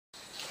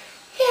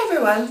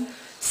everyone!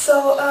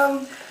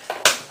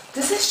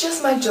 This is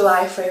just my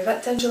July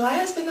favourites, and July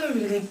has been a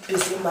really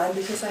busy month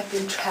because I've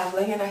been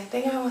travelling, and I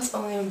think I was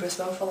only in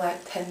Brisbane for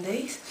like 10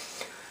 days.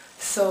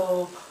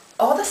 So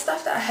all the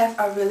stuff that I have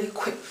are really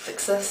quick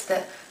fixes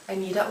that I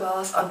needed while I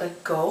was on the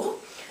go.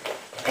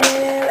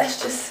 And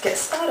let's just get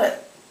started.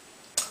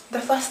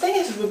 The first thing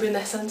is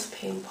Rubinescence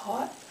paint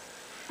pot,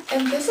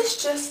 and this is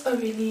just a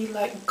really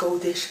like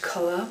goldish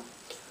colour.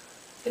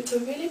 It's a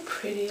really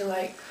pretty,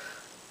 like,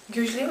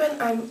 usually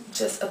when I'm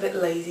just a bit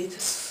lazy to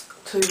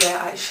wear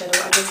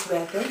eyeshadow, I just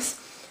wear this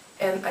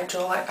and I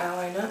draw like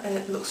eyeliner and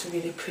it looks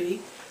really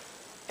pretty.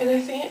 And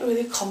I think it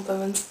really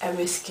complements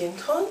every skin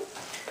tone.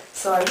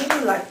 So I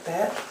really like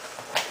that.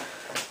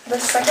 The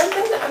second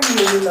thing that I'm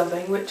really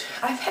loving, which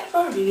I've had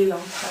for a really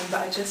long time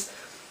but I just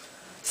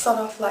sort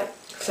of like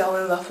fell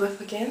in love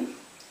with again,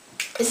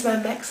 is my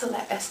MAC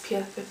Select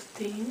SPF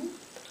 15.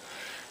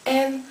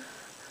 And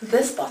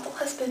this bottle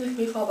has been with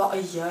me for about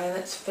a year and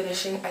it's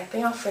finishing. I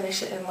think I'll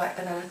finish it in like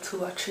another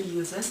 2 or 3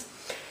 uses.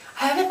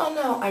 I have it on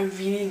now. I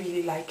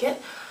really like it.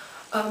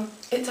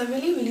 It's a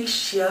really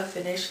sheer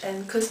finish,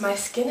 and because my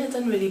skin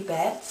isn't really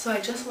bad, so I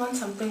just want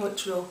something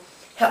which will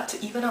help to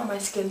even out my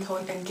skin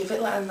tone and give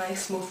it like a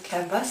nice smooth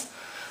canvas.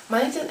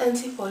 Mine is in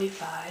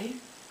NC45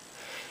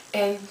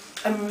 and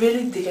I'm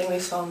really digging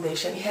this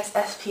foundation. It has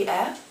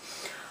SPF.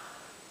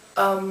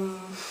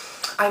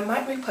 I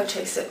might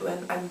repurchase it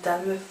when I'm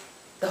done with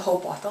the whole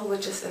bottle,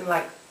 which is in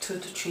like 2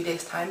 to 3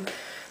 days time,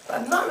 but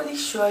I'm not really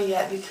sure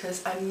yet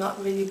because I'm not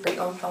really big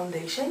on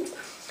foundations.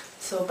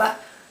 So but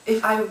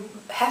if I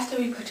have to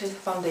repurchase the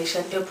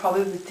foundation, it'll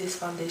probably be this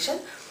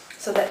foundation,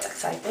 so that's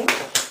exciting.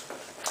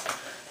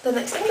 The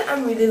next thing that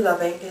I'm really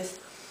loving is,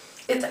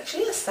 it's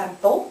actually a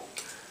sample,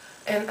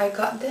 and I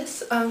got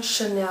this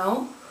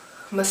Chanel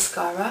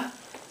mascara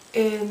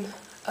in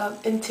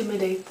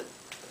Intimidatable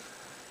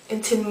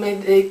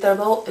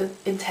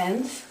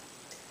Intense.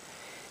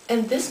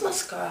 And this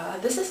mascara,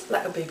 this is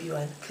like a baby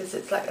one because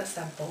it's like a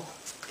sample.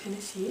 Can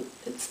you see it?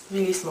 It's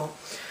really small.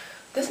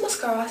 This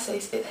mascara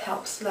says it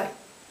helps like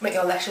make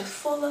your lashes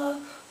fuller,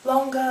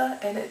 longer,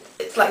 and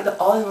it's like the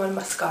all-in-one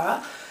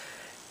mascara.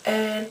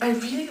 And I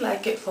really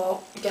like it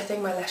for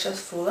getting my lashes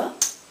fuller.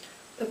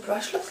 The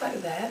brush looks like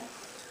that.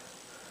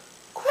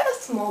 Quite a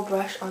small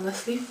brush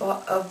honestly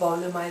for a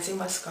volumizing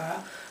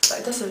mascara, but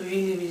it does a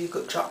really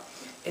good job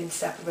in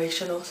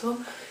separation also.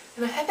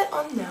 And I have it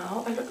on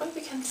now. I don't know if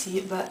you can see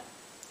it, but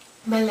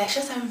my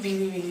lashes are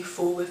really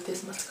full with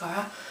this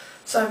mascara,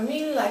 so I'm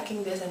really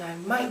liking this, and I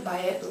might buy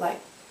it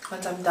like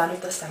once I'm done with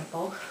the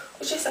sample,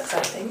 which is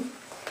exciting.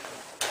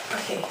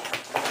 Okay,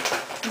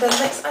 the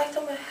next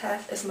item I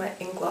have is my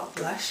ink blot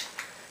blush,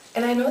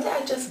 and I know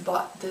that I just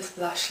bought this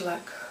blush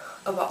like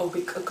about a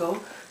week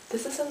ago.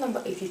 This is in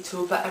number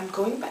 82, but I'm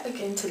going back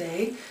again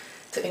today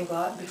to ink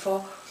blot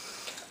before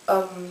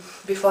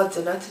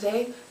dinner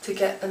today to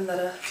get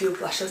another few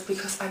blushes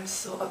because I'm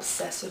so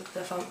obsessed with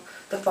the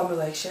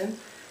formulation.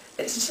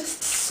 It's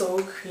just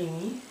so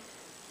creamy,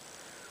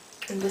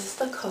 and this is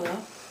the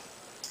colour.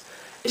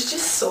 It's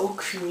just so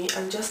creamy.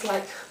 I'm just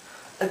like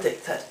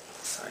addicted.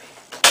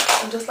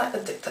 I'm just like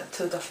addicted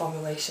to the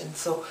formulation.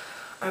 So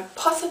I'm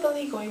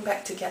possibly going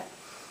back to get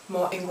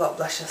more ink blot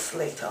blushes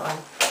later on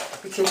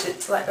because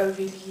it's like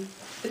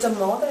it's a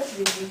mall that's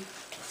really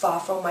far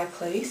from my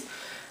place,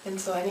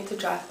 and so I need to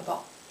drive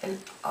about an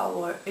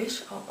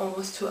hour-ish or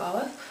almost 2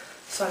 hours.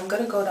 So I'm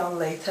gonna go down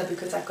later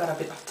because I've got a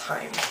bit of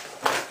time.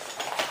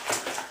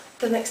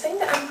 The next thing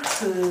that I'm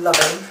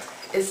loving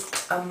is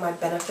my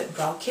Benefit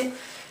brow kit,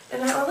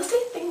 and I honestly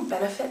think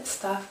Benefit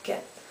stuff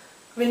get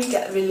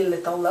really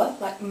little love.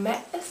 Like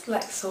MAC is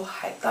like so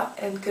hyped up,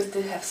 and because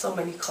they have so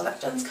many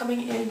collections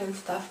coming in and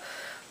stuff,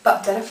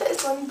 but Benefit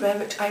is one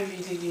brand which I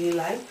really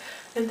like.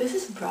 And this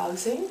is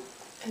Browsing,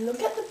 and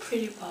look at the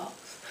pretty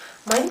box.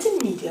 Mine's in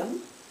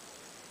medium.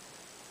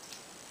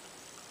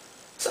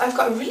 So I've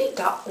got really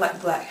dark like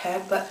black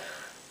hair, but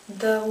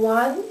the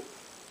one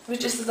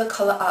which is the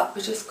colour up,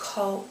 which is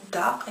called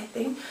Dark, I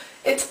think,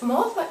 it's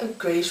more of like a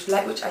greyish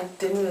black, which I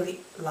didn't really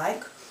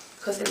like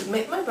because it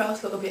made my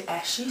brows look a bit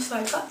ashy. So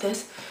I got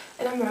this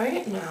and I'm wearing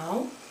it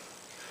now,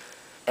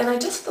 and I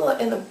just fill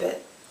it in a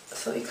bit.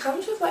 So it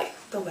comes with like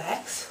the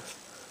wax,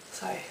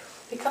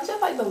 it comes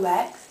with like the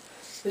wax,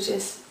 which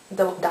is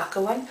the darker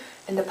one,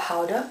 and the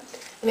powder,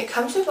 and it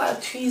comes with like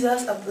a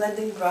tweezers, a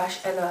blending brush,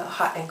 and a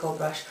hard angle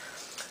brush.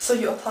 So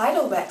you apply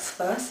the wax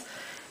first,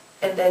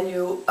 and then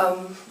you,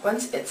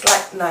 once it's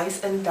like nice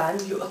and done,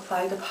 you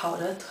apply the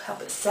powder to help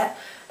it set,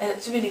 and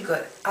it's really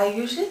good. I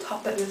usually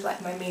top it with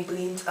like my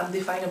Maybelline's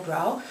Definer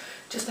Brow,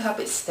 just to help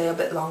it stay a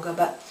bit longer,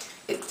 but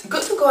it's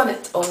good to go on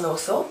its own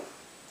also.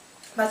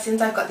 But since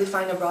I've got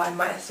Definer Brow, I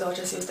might as well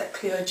just use that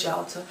clear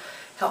gel to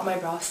help my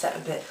brow set a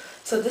bit.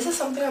 So this is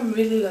something I'm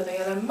really loving,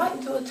 and I might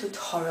do a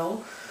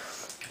tutorial.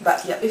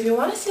 But yeah, if you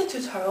want to see a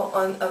tutorial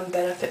on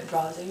Benefit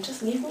browsing,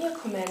 just leave me a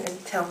comment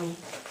and tell me.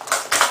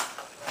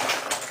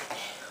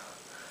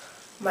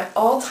 My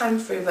all-time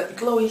favorite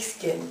glowy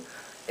skin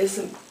is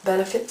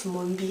Benefit's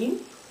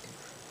Moonbeam,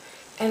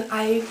 and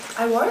I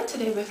wore it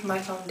today with my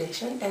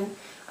foundation, and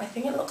I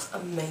think it looks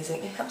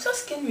amazing. It helps your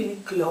skin really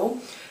glow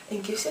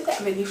and gives you that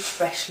really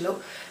fresh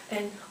look.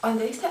 And on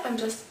days that I'm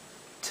just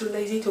too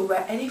lazy to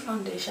wear any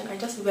foundation, I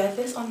just wear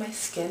this on my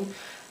skin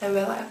and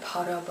wear like a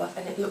powder above,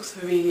 and it looks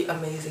really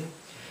amazing.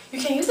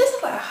 You can use this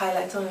as like a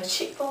highlighter on your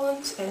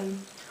cheekbones,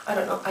 and I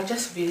don't know, I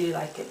just really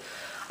like it.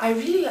 I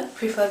really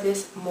prefer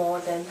this more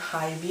than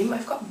High Beam.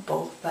 I've got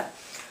both, but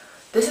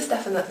this is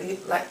definitely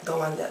like the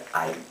one that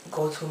I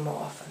go to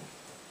more often.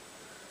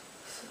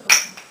 So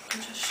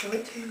I'll just show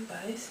it to you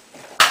guys.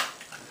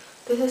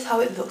 This is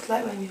how it looks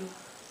like when you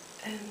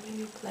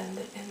blend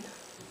it in.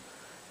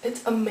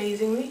 It's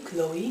amazingly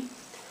glowy.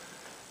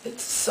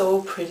 It's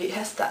so pretty. It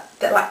has that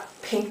like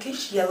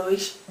pinkish,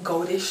 yellowish,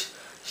 goldish,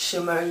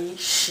 shimmery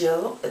sheer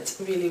look. It's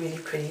really, really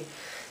pretty.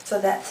 So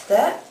that's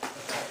that.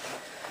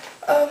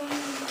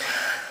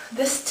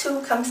 This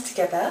two comes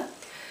together.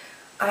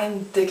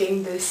 I'm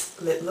digging this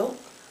lip look.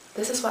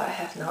 This is what I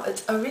have now.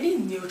 It's a really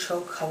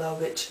neutral color,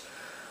 which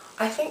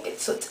I think it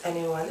suits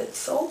anyone. It's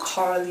so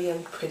corally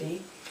and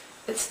pretty.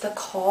 It's the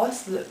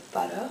Cause Lip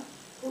Butter.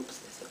 Oops,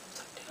 is it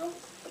upside down?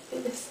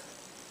 It is.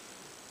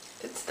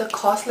 It's the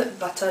Cause Lip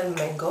Butter in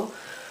Mango.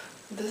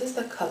 This is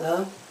the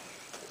color.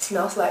 It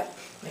smells like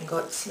mango.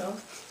 It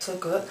smells so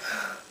good.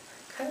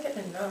 Can't get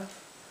enough.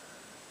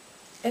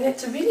 And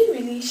it's really,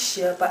 really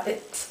sheer, but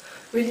it's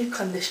really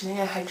conditioning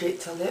and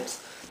hydrates your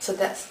lips. So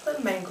that's the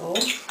Mango.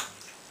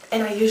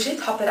 And I usually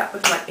top it up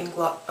with my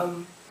Inglot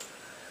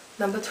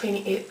number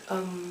 28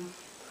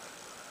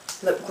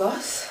 lip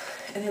gloss.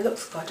 And it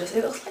looks gorgeous.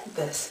 It looks like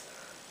this.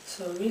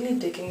 So really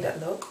digging that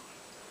look.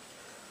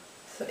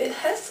 So it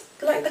has,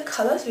 like, the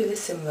colours really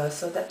similar,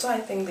 so that's why I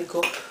think they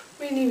go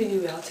really, really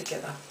well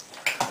together.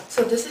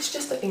 So this is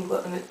just the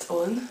Inglot on its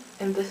own,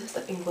 and this is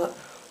the Inglot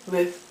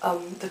with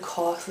the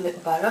Cause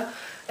Lip Butter,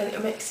 and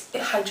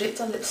it hydrates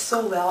your lips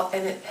so well,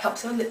 and it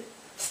helps your lip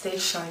stay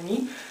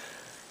shiny,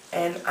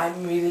 and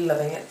I'm really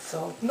loving it.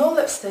 So no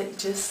lipstick,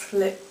 just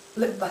lip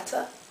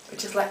butter,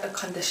 which is like a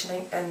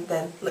conditioning, and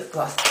then lip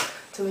gloss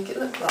to make it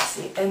look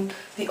glossy. And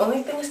the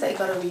only thing is that you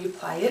gotta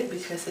reapply it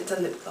because it's a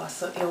lip gloss,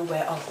 so it'll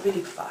wear off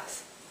really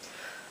fast.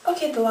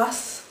 Okay, the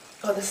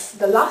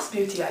last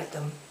beauty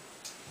item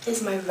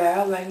is my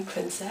Vera Wang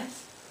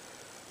Princess.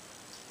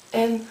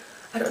 And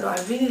I don't know, I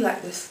really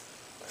like this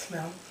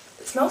smell.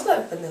 It smells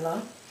like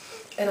vanilla,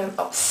 and I'm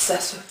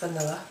obsessed with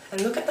vanilla.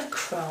 And look at the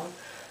crown.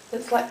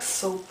 It's like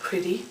so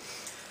pretty.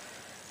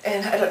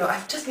 And I don't know,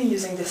 I've just been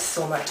using this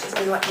so much. It's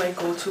been like my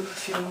go-to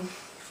perfume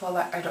for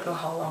like I don't know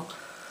how long.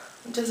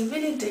 I'm just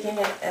really digging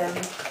it,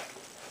 and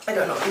I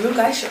don't know, you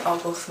guys should all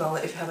go smell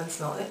it if you haven't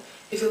smelled it.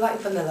 If you like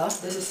vanilla,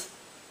 this is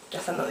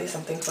definitely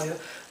something for you.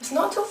 It's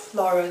not too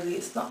florally,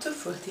 it's not too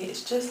fruity,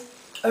 it's just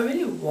a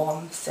really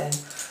warm scent.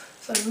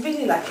 So I'm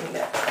really liking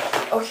that.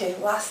 Okay,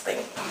 last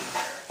thing.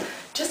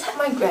 Just had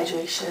my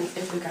graduation,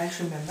 if you guys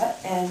remember,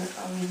 and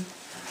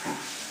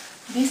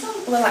these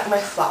were like my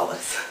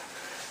flowers.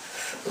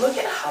 Look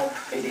at how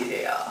pretty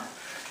they are.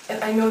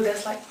 And I know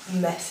there's like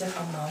massive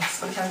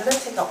amounts. Okay, I'm gonna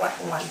take out like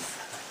one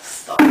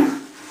stock.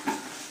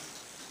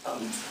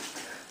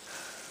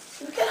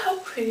 Look at how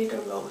pretty the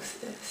rose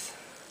is.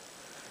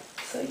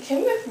 So it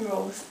came with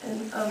rose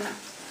and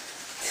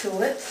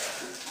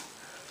tulips.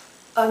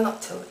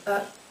 Not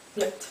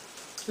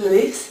tulips,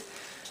 lilies.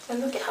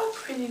 And look at how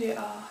pretty they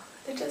are.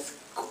 They're just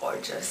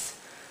gorgeous.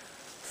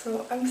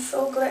 So I'm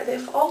so glad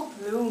they've all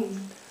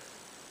bloomed.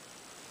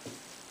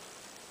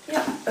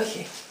 Yeah,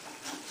 okay.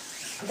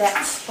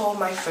 That's for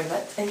my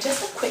favourites. And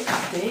just a quick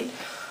update.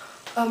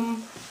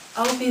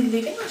 I'll be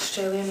leaving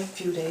Australia in a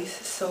few days,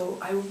 so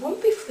I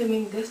won't be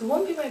filming this,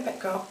 won't be my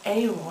background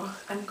anymore.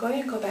 I'm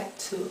going to go back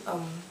to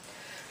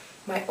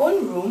my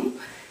own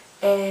room,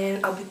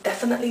 and I'll be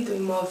definitely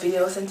doing more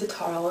videos and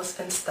tutorials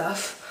and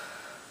stuff.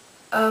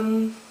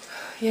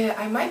 Yeah,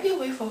 I might be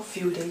away for a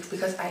few days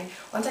because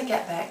once I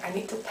get back, I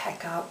need to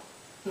unpack.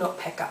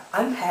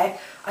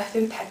 I've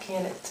been packing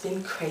and it's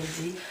been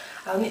crazy.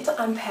 I'll need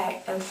to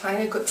unpack and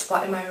find a good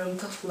spot in my room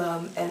to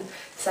film and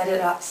set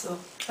it up. So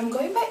I'm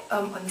going back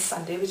on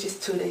Sunday, which is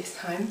 2 days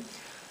time.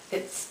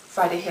 It's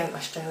Friday here in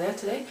Australia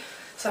today.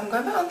 So I'm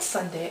going back on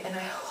Sunday, and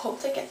I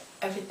hope to get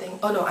everything,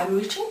 oh no, I'm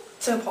reaching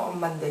Singapore on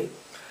Monday.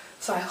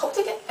 So I hope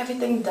to get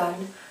everything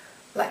done,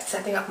 like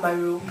setting up my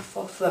room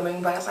for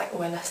filming by like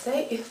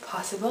Wednesday if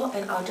possible,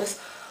 and I'll just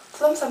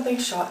film something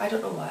short, I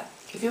don't know what.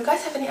 If you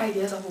guys have any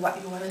ideas of what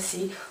you want to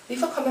see,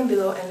 leave a comment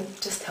below and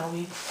just tell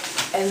me.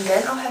 And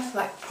then I'll have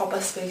like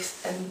proper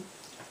space and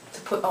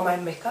to put all my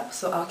makeup,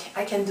 so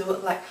I can do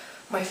like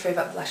my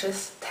favourite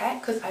blushes tag,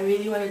 because I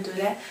really want to do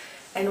that.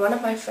 And one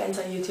of my friends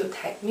on YouTube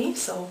tagged me,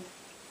 so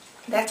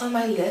that's on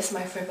my list,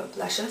 my favourite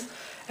blushes.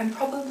 And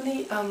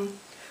probably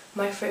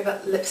my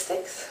favourite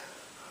lipsticks.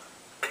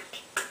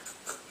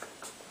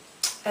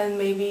 And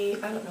maybe,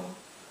 I don't know,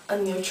 a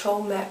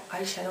neutral matte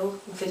eyeshadow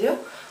video.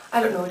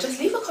 I don't know, just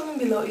leave a comment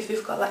below if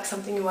you've got like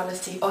something you want to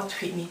see, or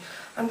tweet me.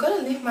 I'm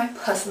gonna leave my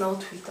personal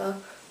Twitter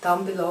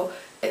down below.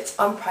 It's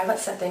on private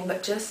setting,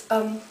 but just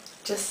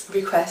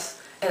request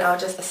and I'll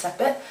just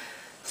accept it.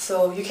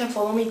 So you can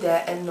follow me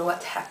there and know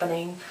what's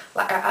happening.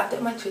 Like, I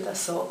update my Twitter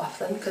so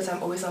often because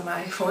I'm always on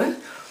my iPhone.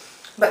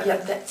 But yeah,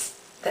 that's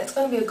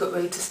gonna be a good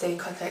way to stay in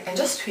contact, and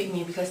just tweet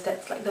me because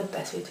that's like the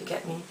best way to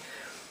get me.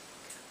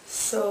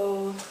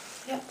 So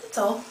yeah, that's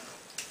all.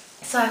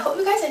 So I hope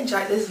you guys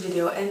enjoyed this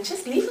video, and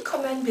just leave a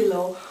comment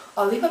below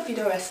or leave a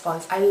video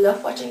response. I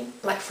love watching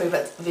like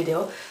favorite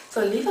video,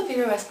 so leave a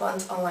video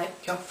response on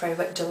like your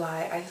favorite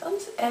July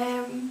items.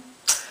 And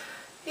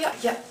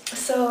yeah,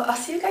 so I'll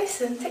see you guys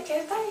soon. Take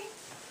care, bye.